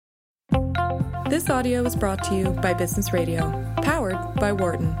This audio was brought to you by Business Radio, powered by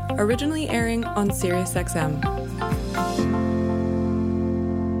Wharton, originally airing on SiriusXM.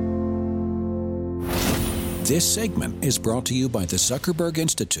 This segment is brought to you by the Zuckerberg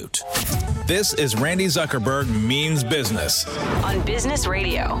Institute. This is Randi Zuckerberg Means Business on Business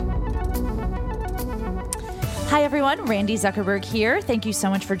Radio. Hi, everyone. Randi Zuckerberg here. Thank you so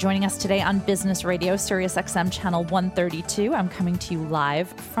much for joining us today on Business Radio, SiriusXM Channel 132. I'm coming to you live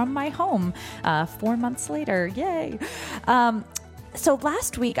from my home 4 months later. Yay. So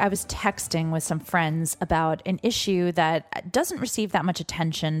last week I was texting with some friends about an issue that doesn't receive that much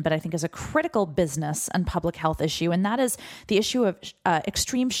attention, but I think is a critical business and public health issue. And that is the issue of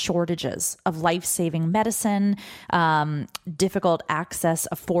extreme shortages of life-saving medicine, difficult access,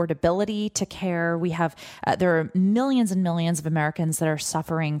 affordability to care. There are millions and millions of Americans that are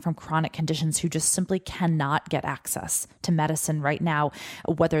suffering from chronic conditions who just simply cannot get access to medicine right now,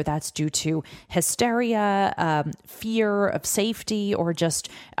 whether that's due to hysteria, fear of safety, or just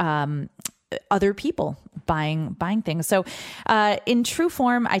other people buying things. So in true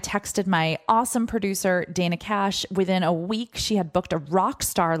form, I texted my awesome producer, Dana Cash. Within a week, she had booked a rock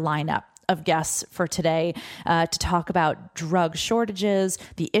star lineup of guests for today to talk about drug shortages,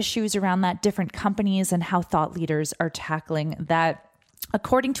 the issues around that, different companies, and how thought leaders are tackling that.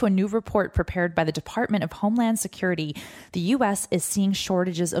 According to a new report prepared by the Department of Homeland Security, the U.S. is seeing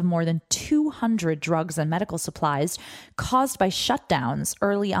shortages of more than 200 drugs and medical supplies caused by shutdowns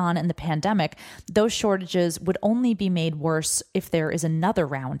early on in the pandemic. Those shortages would only be made worse if there is another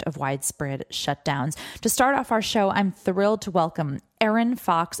round of widespread shutdowns. To start off our show, I'm thrilled to welcome Erin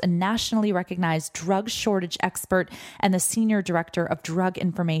Fox, a nationally recognized drug shortage expert and the Senior Director of Drug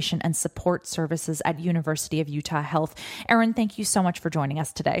Information and Support Services at University of Utah Health. Erin, thank you so much for joining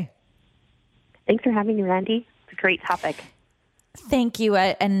us today. Thanks for having me, Randi. It's a great topic. Thank you.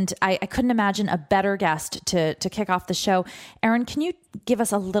 And I couldn't imagine a better guest to kick off the show. Erin, can you give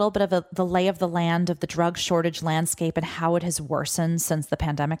us a little bit of the lay of the land of the drug shortage landscape and how it has worsened since the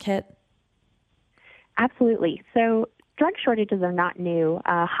pandemic hit? Absolutely. So drug shortages are not new.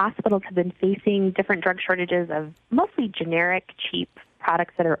 Hospitals have been facing different drug shortages of mostly generic, cheap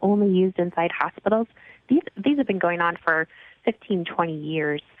products that are only used inside hospitals. These have been going on for 15, 20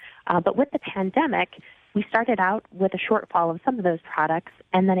 years. But with the pandemic, we started out with a shortfall of some of those products,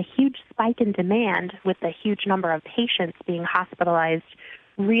 and then a huge spike in demand with a huge number of patients being hospitalized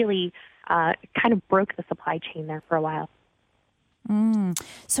really kind of broke the supply chain there for a while.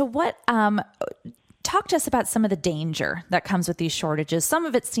 So what... Talk to us about some of the danger that comes with these shortages. Some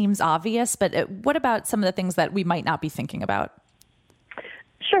of it seems obvious, but what about some of the things that we might not be thinking about?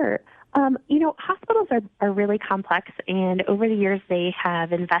 Sure. Hospitals are really complex, and over the years they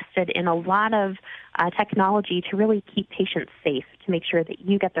have invested in a lot of technology to really keep patients safe, to make sure that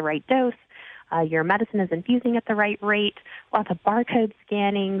you get the right dose, your medicine is infusing at the right rate, lots of barcode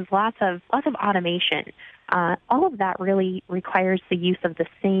scannings, lots of automation. All of that really requires the use of the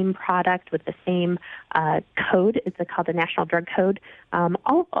same product with the same code. It's called the National Drug Code.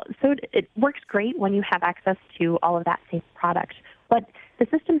 So it works great when you have access to all of that same product. But the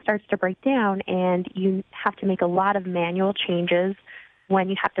system starts to break down, and you have to make a lot of manual changes when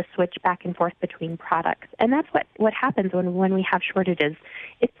you have to switch back and forth between products. And that's what happens when we have shortages.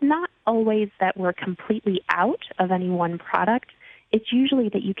 It's not always that we're completely out of any one product. It's usually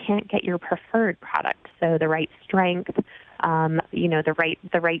that you can't get your preferred product, so the right strength,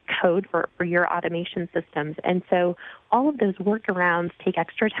 the right code for your automation systems. And so all of those workarounds take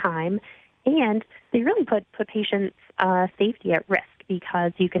extra time, and they really put patients' safety at risk,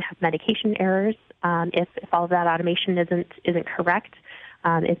 because you can have medication errors if all of that automation isn't correct.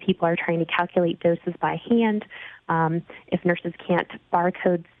 If people are trying to calculate doses by hand, if nurses can't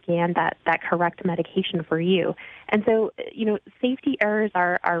barcode scan that correct medication for you. And so, safety errors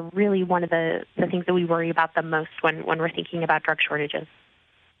are really one of the things that we worry about the most when we're thinking about drug shortages.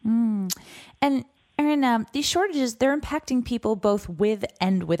 And Erin, these shortages, they're impacting people both with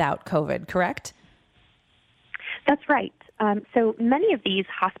and without COVID, correct? That's right. So many of these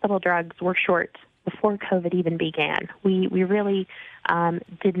hospital drugs were short before COVID even began. We really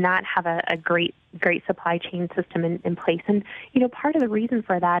did not have a great supply chain system in place. And, part of the reason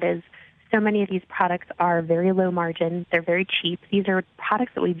for that is so many of these products are very low margin. They're very cheap. These are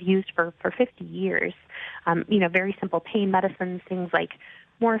products that we've used for 50 years. Very simple pain medicines, things like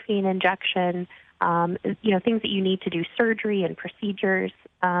morphine injection, things that you need to do surgery and procedures.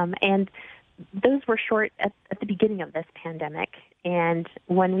 And those were short at the beginning of this pandemic. And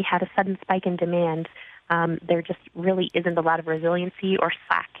when we had a sudden spike in demand, there just really isn't a lot of resiliency or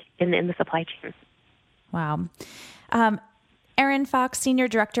slack in the supply chain. Wow. Erin Fox, Senior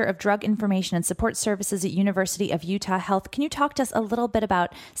Director of Drug Information and Support Services at University of Utah Health. Can you talk to us a little bit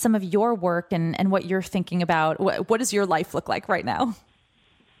about some of your work and what you're thinking about? What does your life look like right now?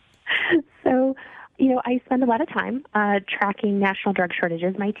 So, I spend a lot of time tracking national drug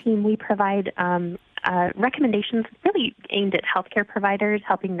shortages. My team, we provide recommendations really aimed at healthcare providers,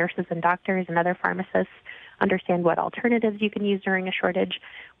 helping nurses and doctors and other pharmacists understand what alternatives you can use during a shortage.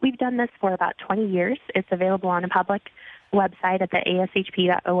 We've done this for about 20 years. It's available on a public website at the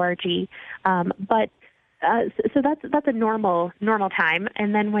ashp.org. So that's a normal time.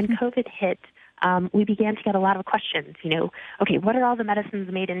 And then when COVID hit, we began to get a lot of questions. Okay, what are all the medicines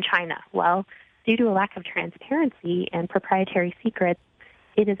made in China? Well, due to a lack of transparency and proprietary secrets,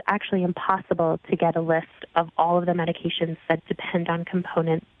 it is actually impossible to get a list of all of the medications that depend on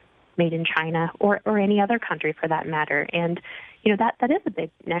components made in China or any other country for that matter. And, that is a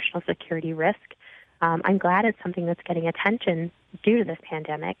big national security risk. I'm glad it's something that's getting attention due to this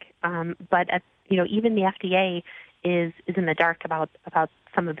pandemic. But even the FDA is in the dark about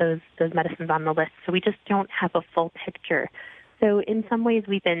some of those medicines on the list. So we just don't have a full picture. So in some ways,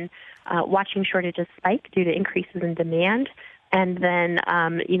 we've been watching shortages spike due to increases in demand, and then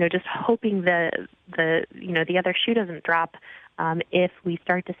just hoping the other shoe doesn't drop if we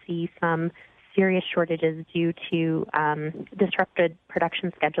start to see some serious shortages due to disrupted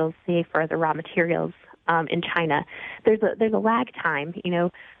production schedules, say for the raw materials in China. There's a lag time.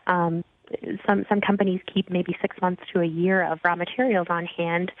 Some companies keep maybe 6 months to a year of raw materials on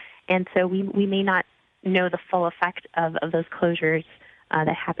hand, and so we may not know the full effect of those closures that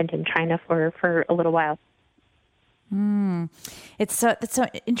happened in China for a little while. It's so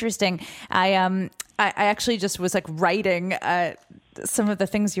interesting. I actually just was writing some of the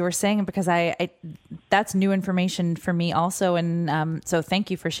things you were saying because I that's new information for me also, and so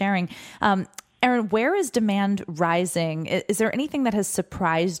thank you for sharing. Erin, where is demand rising? Is there anything that has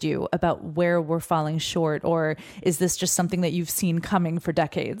surprised you about where we're falling short, or is this just something that you've seen coming for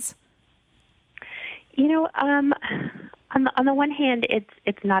decades? On the one hand,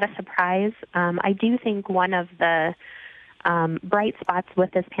 it's not a surprise. I do think one of the bright spots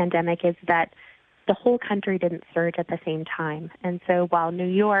with this pandemic is that the whole country didn't surge at the same time. And so while New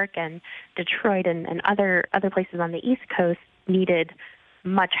York and Detroit and other places on the East Coast needed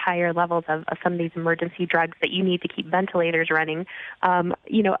much higher levels of some of these emergency drugs that you need to keep ventilators running,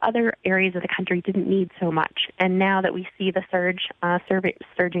 other areas of the country didn't need so much. And now that we see the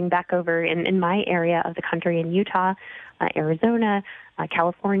surging back over in my area of the country in Utah, Arizona,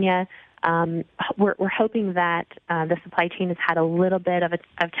 California, we're hoping that the supply chain has had a little bit of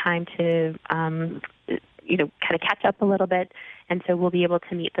time to, kind of catch up a little bit, and so we'll be able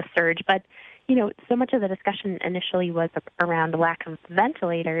to meet the surge. But so much of the discussion initially was around the lack of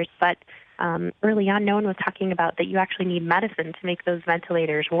ventilators, but early on, no one was talking about that you actually need medicine to make those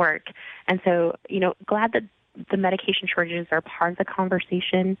ventilators work. And so, glad that the medication shortages are part of the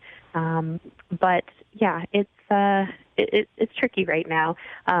conversation. But yeah, it's tricky right now.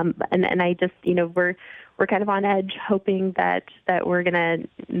 And I just, we're kind of on edge, hoping that we're going to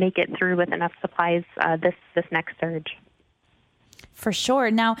make it through with enough supplies this next surge. For sure.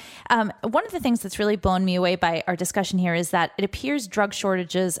 Now, one of the things that's really blown me away by our discussion here is that it appears drug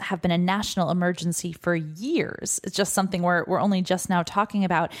shortages have been a national emergency for years. It's just something we're only just now talking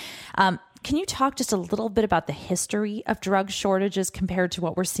about. Can you talk just a little bit about the history of drug shortages compared to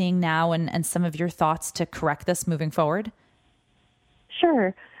what we're seeing now and some of your thoughts to correct this moving forward?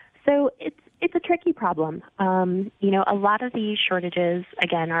 Sure. So it's a tricky problem. A lot of these shortages,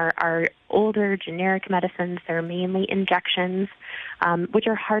 again, are older generic medicines. They're mainly injections, which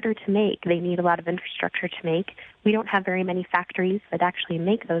are harder to make. They need a lot of infrastructure to make. We don't have very many factories that actually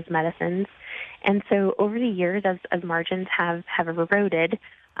make those medicines. And so over the years, as margins have eroded,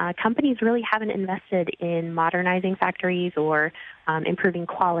 companies really haven't invested in modernizing factories or improving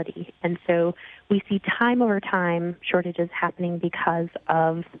quality. And so we see time over time shortages happening because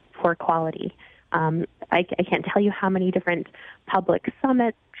of poor quality. I can't tell you how many different public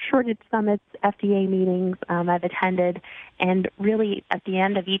summits, shortage summits, FDA meetings I've attended. And really, at the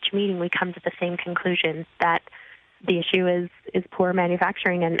end of each meeting, we come to the same conclusion that the issue is poor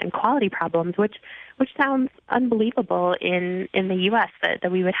manufacturing and quality problems, which sounds unbelievable in the U.S.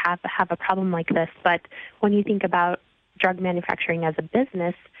 that we would have a problem like this. But when you think about drug manufacturing as a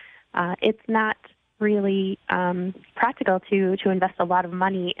business, it's not really practical to invest a lot of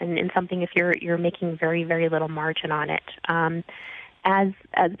money in something if you're making very, very little margin on it. As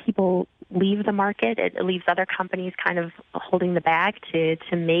people leave the market, it leaves other companies kind of holding the bag to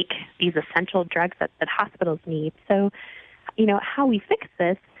make these essential drugs that hospitals need. So, how we fix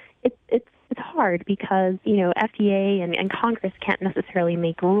this, it's it's hard because, FDA and Congress can't necessarily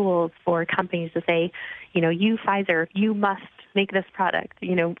make rules for companies to say, you Pfizer, you must make this product.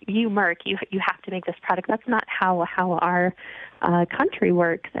 You Merck, you have to make this product. That's not how our country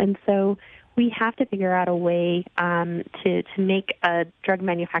works. And so we have to figure out a way to make a drug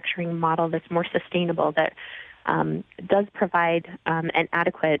manufacturing model that's more sustainable, that does provide an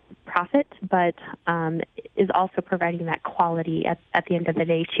adequate profit, but is also providing that quality at the end of the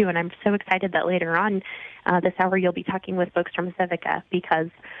day, too. And I'm so excited that later on this hour you'll be talking with folks from Civica, because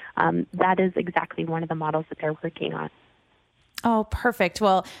that is exactly one of the models that they're working on. Oh, perfect.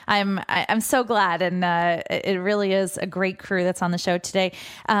 Well, I'm so glad, and it really is a great crew that's on the show today.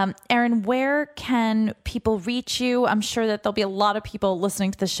 Erin, where can people reach you? I'm sure that there'll be a lot of people listening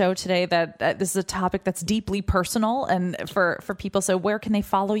to the show today that this is a topic that's deeply personal and for people. So where can they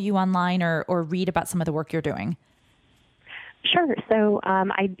follow you online or read about some of the work you're doing? Sure. So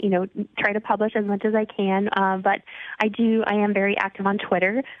I try to publish as much as I can, but I am very active on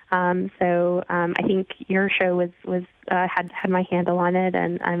Twitter. So I think your show had my handle on it,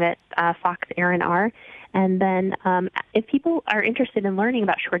 and I'm at Fox Erin R. And then if people are interested in learning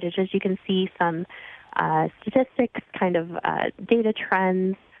about shortages, you can see some statistics, kind of data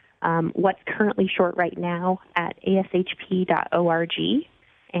trends, what's currently short right now at ashp.org.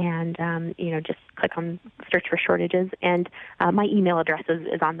 And, just click on search for shortages. And my email address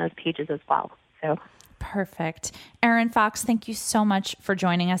is on those pages as well. So perfect. Erin Fox, thank you so much for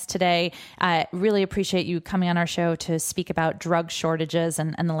joining us today. I really appreciate you coming on our show to speak about drug shortages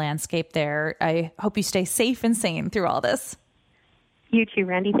and the landscape there. I hope you stay safe and sane through all this. You too,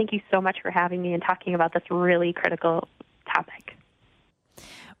 Randi. Thank you so much for having me and talking about this really critical topic.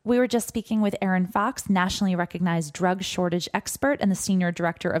 We were just speaking with Erin Fox, nationally recognized drug shortage expert and the Senior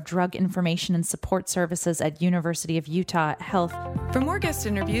Director of Drug Information and Support Services at University of Utah Health. For more guest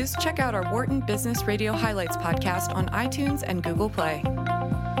interviews, check out our Wharton Business Radio Highlights podcast on iTunes and Google Play.